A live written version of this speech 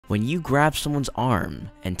When you grab someone's arm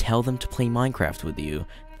and tell them to play Minecraft with you,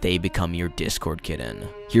 they become your Discord kitten.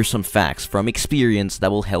 Here's some facts from experience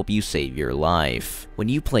that will help you save your life. When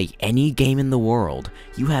you play any game in the world,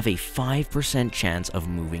 you have a 5% chance of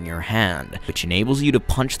moving your hand, which enables you to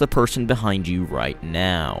punch the person behind you right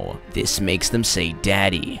now. This makes them say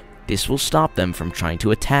daddy. This will stop them from trying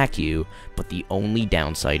to attack you, but the only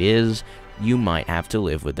downside is, you might have to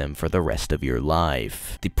live with them for the rest of your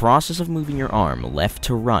life. The process of moving your arm left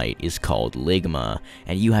to right is called ligma,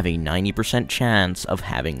 and you have a 90% chance of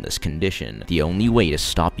having this condition. The only way to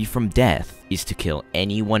stop you from death is to kill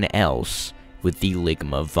anyone else with the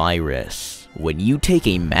ligma virus. When you take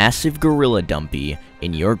a massive gorilla dumpy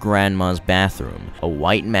in your grandma's bathroom, a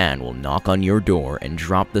white man will knock on your door and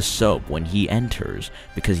drop the soap when he enters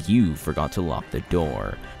because you forgot to lock the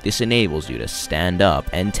door. This enables you to stand up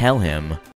and tell him,